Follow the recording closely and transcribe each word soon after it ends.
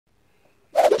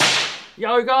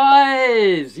Yo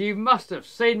guys, you must have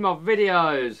seen my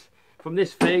videos from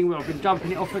this thing where I've been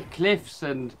jumping it off at cliffs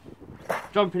and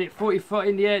jumping it 40 foot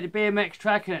in the air at the BMX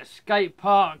track and at skate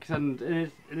parks,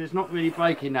 and it's not really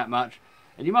breaking that much.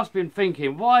 And you must have been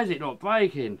thinking, why is it not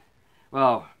breaking?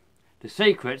 Well, the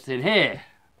secret's in here.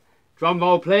 Drum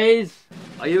roll please.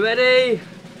 Are you ready?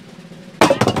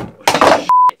 Oh,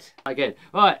 shit. Again.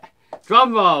 Right,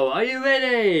 drum roll, are you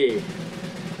ready?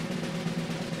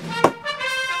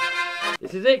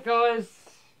 This is it guys.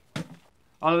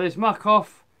 Oh, this muck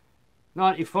off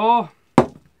 94.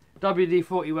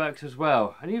 WD-40 works as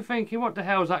well. And you're thinking, what the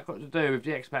hell's that got to do with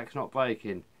the X-maxx not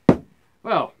breaking?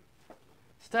 Well,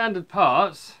 standard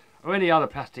parts, or any other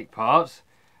plastic parts,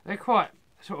 they're quite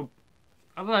sort of,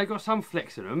 I don't know, they've got some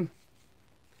flex in them,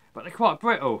 but they're quite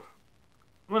brittle.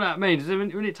 What that means is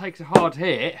when it takes a hard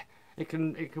hit, it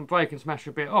can break and smash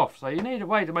a bit off. So you need a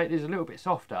way to make these a little bit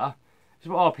softer. This is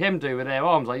what RPM do with their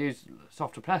arms. They use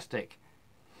softer plastic,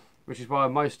 which is why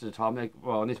most of the time,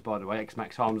 well, on this by the way,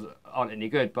 X-maxx arms aren't any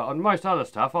good, but on most other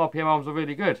stuff, RPM arms are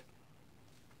really good.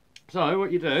 So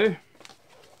what you do,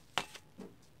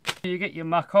 you get your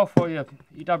muck off or your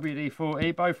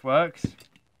WD-40, both works.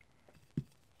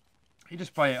 You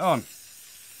just spray it on.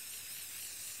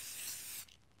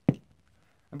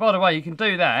 And by the way, you can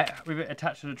do that with it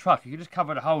attached to the truck. You can just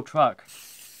cover the whole truck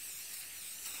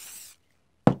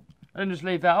and just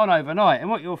leave that on overnight, and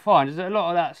what you'll find is that a lot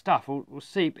of that stuff will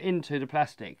seep into the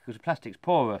plastic because the plastic's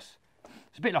porous.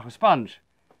 It's a bit like a sponge,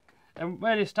 and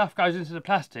where this stuff goes into the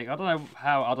plastic, I don't know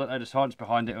how, I don't know the science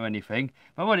behind it or anything,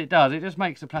 but what it does, it just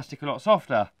makes the plastic a lot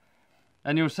softer.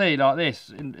 And you'll see like this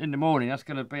in the morning, that's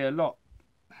going to be a lot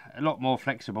more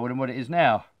flexible than what it is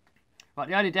now. But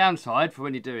the only downside for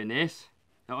when you're doing this,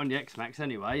 not on the X-maxx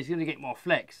anyway, is you're going to get more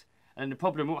flex. And the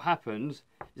problem, what happens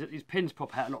is that these pins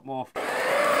pop out a lot more.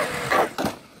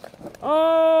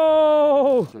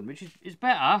 Oh! Which is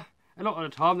better a lot of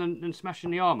the time than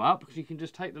smashing the arm up, because you can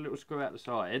just take the little screw out the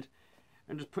side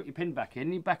and just put your pin back in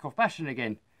and you back off bashing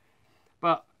again.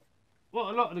 But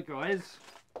what a lot of the guys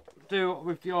do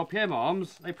with the RPM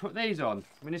arms, they put these on.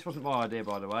 I mean, this wasn't my idea,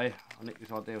 by the way. I nicked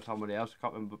this idea of somebody else. I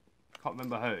can't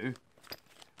remember who.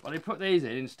 But they put these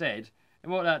in instead,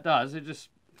 and what that does, it just,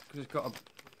 because it's got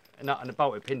a nut and a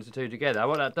bolt, it pins the two together.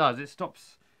 What that does, it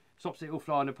stops it all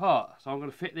flying apart. So I'm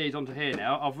going to fit these onto here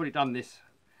now. I've already done this.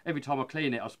 Every time I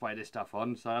clean it, I spray this stuff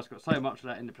on. So it's got so much of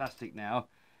that in the plastic now.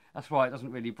 That's why it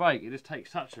doesn't really break. It just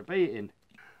takes such a beating.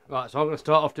 Right, so I'm going to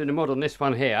start off doing the mod on this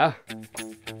one here.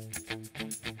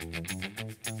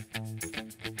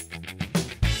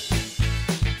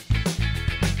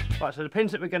 Right, so the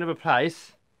pins that we're going to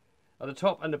replace are the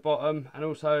top and the bottom, and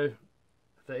also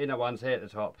the inner ones here at the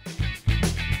top.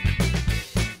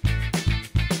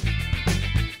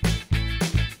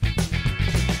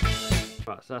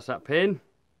 Right, so that's that pin.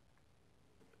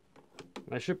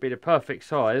 They should be the perfect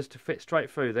size to fit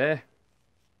straight through there.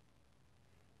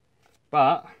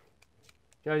 But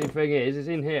the only thing is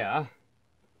in here,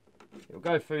 it'll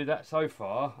go through that so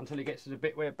far until it gets to the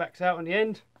bit where it backs out on the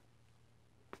end.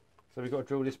 So we've got to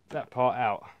drill that part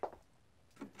out.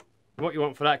 And what you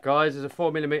want for that, guys, is a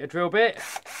 4mm drill bit.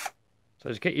 So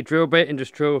just get your drill bit and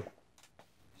just drill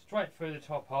straight through the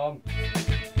top arm.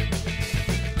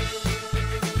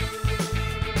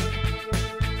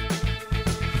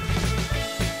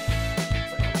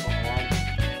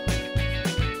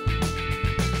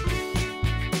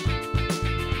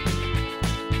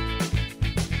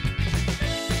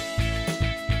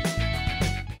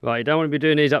 Right, you don't want to be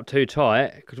doing these up too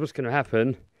tight, because what's going to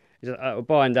happen is that it will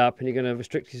bind up and you're going to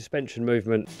restrict your suspension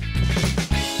movement.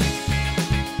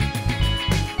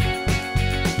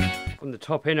 On the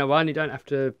top inner one, you don't have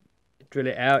to drill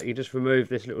it out, you just remove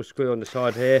this little screw on the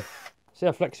side here. See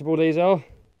how flexible these are?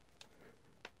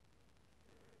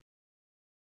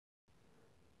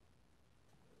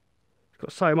 It's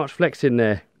got so much flex in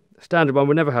there. The standard one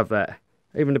will never have that.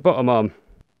 Even the bottom arm.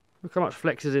 Look how much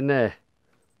flex is in there.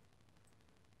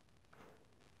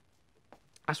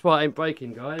 That's why it ain't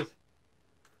breaking, guys.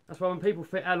 That's why when people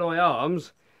fit alloy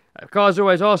arms, guys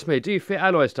always ask me, do you fit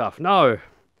alloy stuff? No,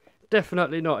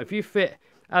 definitely not. If you fit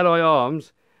alloy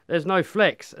arms, there's no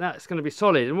flex, and that's going to be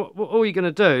solid. And what all you're going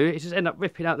to do is just end up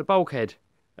ripping out the bulkhead.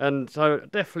 And so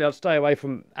definitely I'd stay away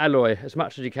from alloy as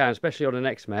much as you can, especially on an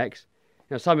X-maxx.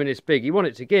 You know, something this big, you want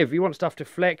it to give. You want stuff to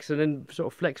flex and then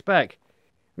sort of flex back.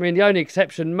 I mean, the only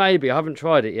exception maybe, I haven't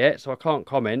tried it yet, so I can't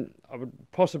comment. I would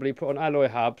possibly put on alloy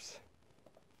hubs.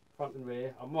 Front and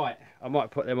rear, I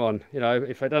might put them on. You know,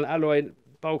 if they've done alloy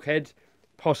bulkheads,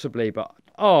 possibly, but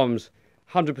arms,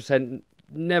 100%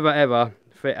 never ever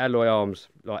fit alloy arms,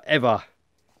 like ever. I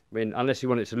mean, unless you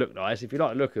want it to look nice. If you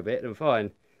like the look of it, then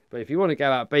fine. But if you want to go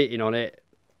out beating on it,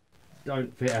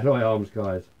 don't fit alloy arms,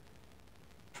 guys.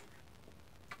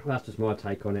 That's just my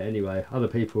take on it anyway. Other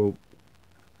people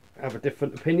have a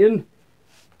different opinion,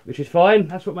 which is fine.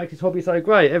 That's what makes this hobby so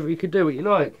great. You can do what you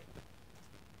like.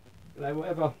 You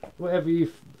know, whatever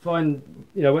you find,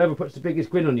 you know, whatever puts the biggest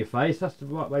grin on your face, that's the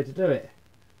right way to do it.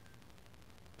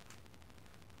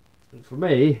 And for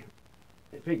me,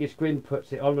 the biggest grin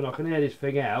puts it on when I can air this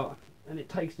thing out, and it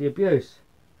takes the abuse.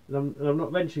 And I'm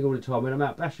not wrenching all the time when I'm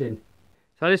out bashing.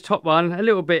 So this top one, a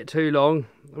little bit too long.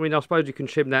 I mean, I suppose you can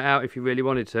trim that out if you really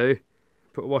wanted to.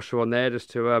 Put a washer on there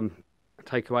just to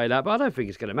take away that, but I don't think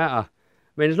it's going to matter. I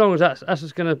mean, as long as that's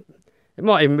just going to, it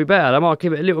might even be better. I might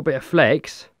give it a little bit of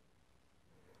flex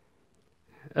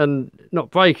and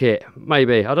not break it,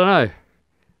 maybe. I don't know.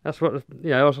 That's what, you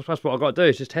know, that's what I've got to do,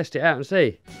 is just test it out and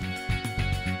see.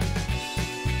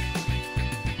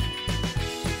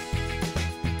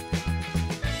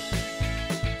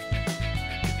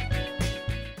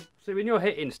 See, when you're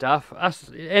hitting stuff,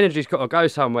 the energy's got to go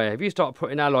somewhere. If you start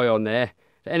putting alloy on there,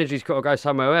 the energy's got to go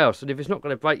somewhere else. And if it's not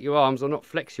going to break your arms or not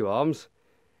flex your arms,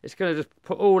 it's going to just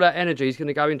put all that energy is going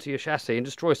to go into your chassis and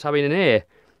destroy something in here,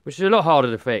 which is a lot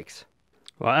harder to fix.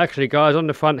 Right, actually, guys, on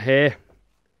the front here,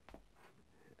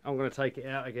 I'm going to take it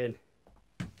out again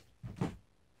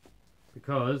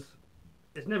because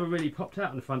it's never really popped out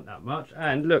in the front that much.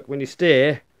 And look, when you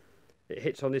steer, it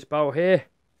hits on this bowl here.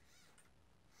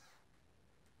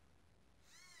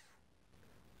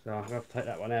 So I'll have to take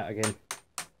that one out again.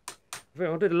 I think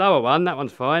I'll do the lower one, that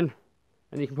one's fine.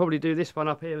 And you can probably do this one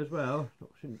up here as well.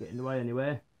 Shouldn't get in the way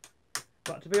anywhere.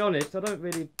 But to be honest,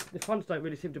 the fronts don't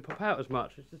really seem to pop out as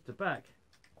much, it's just the back.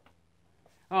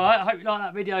 Alright, I hope you like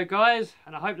that video, guys,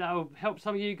 and I hope that will help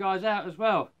some of you guys out as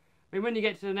well. I mean, when you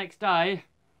get to the next day,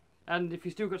 and if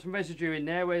you've still got some residue in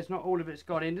there where it's not all of it's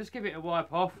gone in, just give it a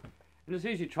wipe off, and just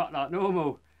use your truck like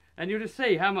normal. And you'll just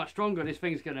see how much stronger this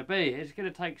thing's going to be. It's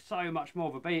going to take so much more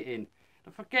of a beating.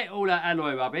 Don't forget all that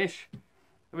alloy rubbish.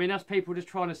 I mean, that's people just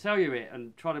trying to sell you it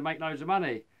and trying to make loads of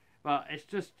money. But it's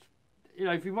just, you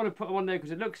know, if you want to put it on there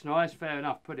because it looks nice, fair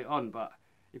enough, put it on. But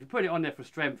if you put it on there for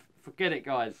strength, forget it,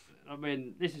 guys. I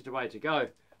mean, this is the way to go.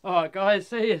 Alright, guys,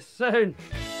 see you soon.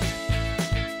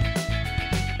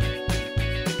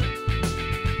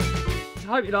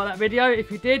 I hope you liked that video. If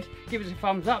you did, give us a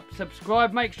thumbs up,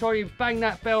 subscribe, make sure you bang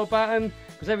that bell button,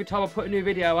 because every time I put a new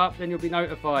video up, then you'll be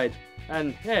notified.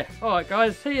 And yeah, alright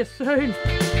guys, see you soon.